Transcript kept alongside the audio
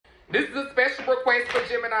This is a special request for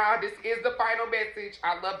Gemini. This is the final message.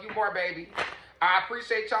 I love you more, baby. I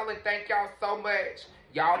appreciate y'all and thank y'all so much.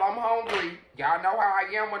 Y'all, I'm hungry. Y'all know how I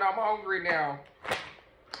am when I'm hungry now.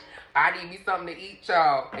 I need me something to eat,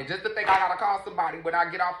 y'all. And just to think I gotta call somebody when I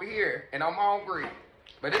get off of here and I'm hungry.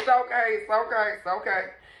 But it's okay, it's okay, it's okay.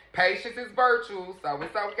 Patience is virtue, so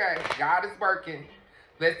it's okay. God is working.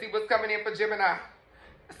 Let's see what's coming in for Gemini.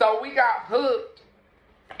 So we got hooked.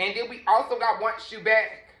 And then we also got wants you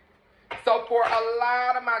back. So for a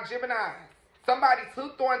lot of my Geminis, somebody's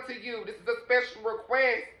hooked onto you. This is a special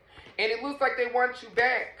request. And it looks like they want you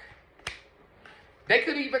back. They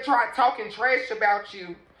could even try talking trash about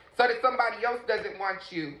you so that somebody else doesn't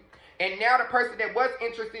want you. And now the person that was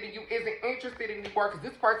interested in you isn't interested anymore because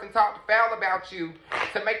this person talked foul about you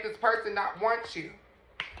to make this person not want you.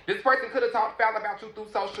 This person could have talked foul about you through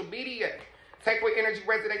social media. Take what energy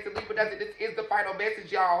resonates and leave what doesn't. This is the final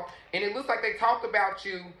message, y'all. And it looks like they talked about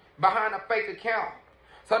you behind a fake account.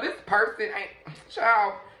 So this person ain't,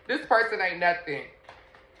 child, this person ain't nothing.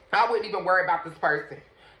 I wouldn't even worry about this person.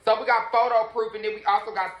 So we got photo proof, and then we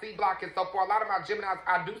also got C blocking. So for a lot of my Geminis,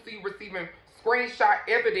 I do see you receiving screenshot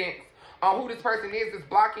evidence on who this person is that's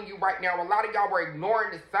blocking you right now. A lot of y'all were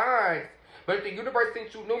ignoring the signs. But if the universe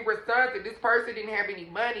sent you numerous signs that this person didn't have any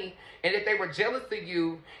money and that they were jealous of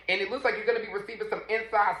you, and it looks like you're going to be receiving some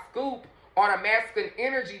inside scoop on a masculine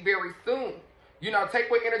energy very soon. You know, take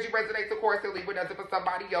what energy resonates, of course, and leave it as if for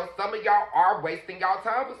somebody else. Some of y'all are wasting y'all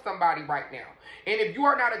time with somebody right now. And if you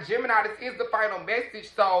are not a Gemini, this is the final message.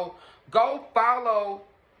 So go follow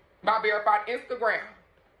my verified Instagram.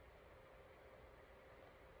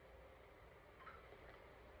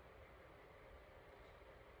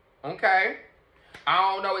 Okay. I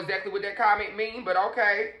don't know exactly what that comment means, but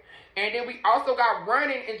okay. And then we also got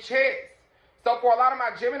running and chess. So for a lot of my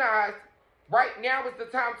Geminis, right now is the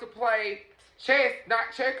time to play chess,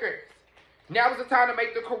 not checkers. Now is the time to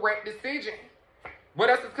make the correct decision.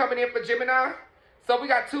 What else is coming in for Gemini? So we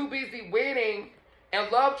got too busy winning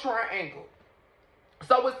and love triangle.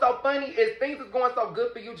 So what's so funny is things is going so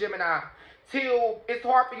good for you, Gemini, till it's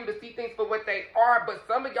hard for you to see things for what they are. But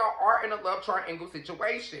some of y'all are in a love triangle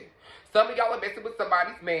situation. Some of y'all are messing with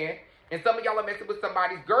somebody's man, and some of y'all are messing with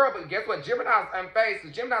somebody's girl. But guess what? Gemini's unfazed. So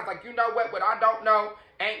Gemini's like, you know what? What I don't know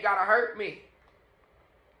ain't gotta hurt me.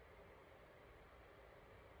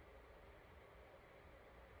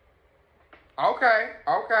 Okay,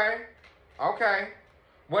 okay, okay.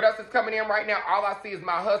 What else is coming in right now? All I see is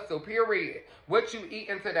my hustle, period. What you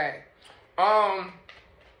eating today? I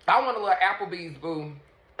want a little Applebee's, boo.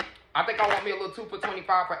 I think I want me a little 2 for $25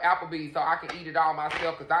 for Applebee's so I can eat it all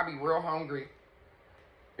myself because I be real hungry.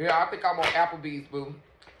 Yeah, I think I want Applebee's, boo.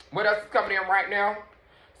 What else is coming in right now?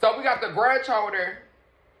 So we got the grudge holder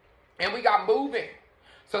and we got moving.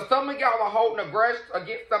 So some of y'all are holding a grudge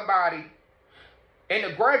against somebody. And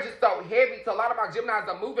the grudge is so heavy, so a lot of my Geminis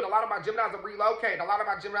are moving. A lot of my Geminis are relocating. A lot of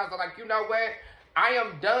my Geminis are like, you know what? I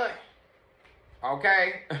am done.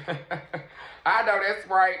 Okay? I know that's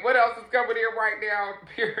right. What else is coming in right now?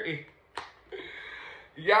 Period.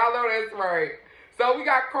 Y'all know that's right. So we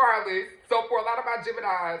got Carlos. So for a lot of my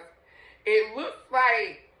Geminis, it looks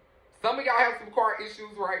like some of y'all have some car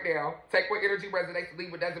issues right now. Take what energy resonates,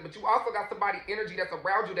 leave what doesn't. But you also got somebody energy that's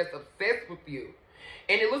around you that's obsessed with you.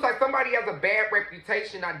 And it looks like somebody has a bad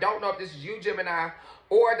reputation. I don't know if this is you, Gemini,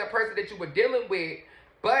 or the person that you were dealing with.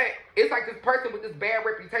 But it's like this person with this bad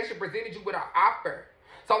reputation presented you with an offer.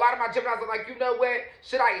 So a lot of my Geminis are like, you know what?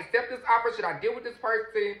 Should I accept this offer? Should I deal with this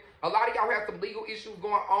person? A lot of y'all have some legal issues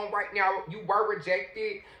going on right now. You were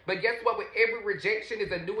rejected. But guess what? With every rejection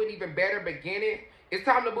is a new and even better beginning. It's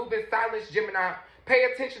time to move in silence, Gemini.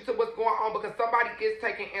 Pay attention to what's going on because somebody is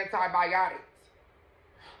taking antibiotics.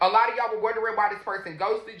 A lot of y'all were wondering why this person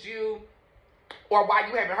ghosted you, or why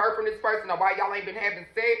you haven't heard from this person, or why y'all ain't been having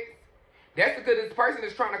sex. That's because this person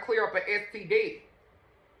is trying to clear up an STD.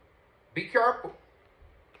 Be careful.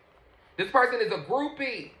 This person is a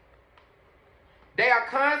groupie. They are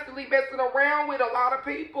constantly messing around with a lot of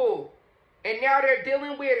people, and now they're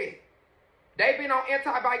dealing with it. They've been on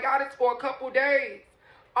antibiotics for a couple days.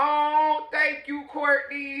 Oh, thank you,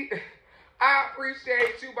 Courtney. I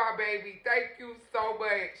appreciate you, my baby. Thank you so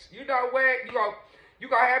much. You know what? You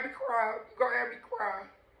gonna have me cry. You gonna have me cry.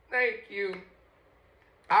 Thank you.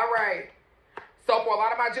 All right. So for a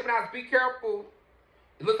lot of my Geminis, be careful.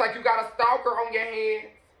 It looks like you got a stalker on your hands.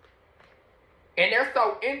 And they're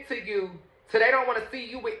so into you, so they don't want to see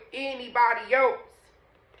you with anybody else.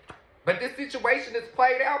 But this situation is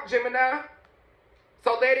played out, Gemini.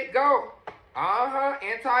 So let it go.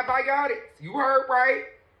 Antibiotics. You heard right.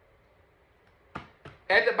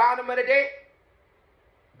 At the bottom of the deck,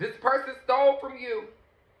 this person stole from you.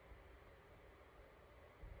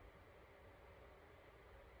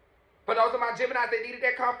 For those of my Geminis that needed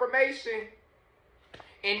that confirmation.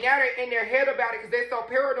 And now they're in their head about it because they're so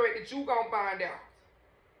paranoid that you gonna find out.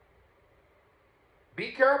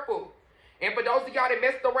 Be careful. And for those of y'all that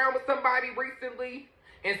messed around with somebody recently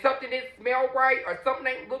and something didn't smell right or something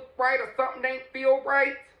ain't look right or something ain't feel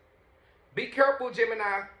right, be careful,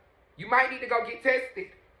 Gemini. You might need to go get tested.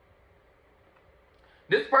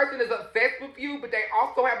 This person is obsessed with you, but they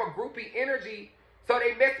also have a groupie energy, so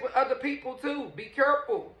they mess with other people too. Be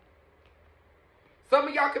careful. Some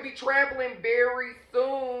of y'all could be traveling very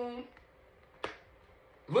soon.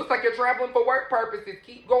 Looks like you're traveling for work purposes.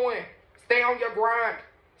 Keep going. Stay on your grind.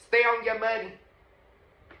 Stay on your money.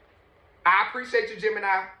 I appreciate you,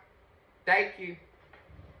 Gemini. Thank you.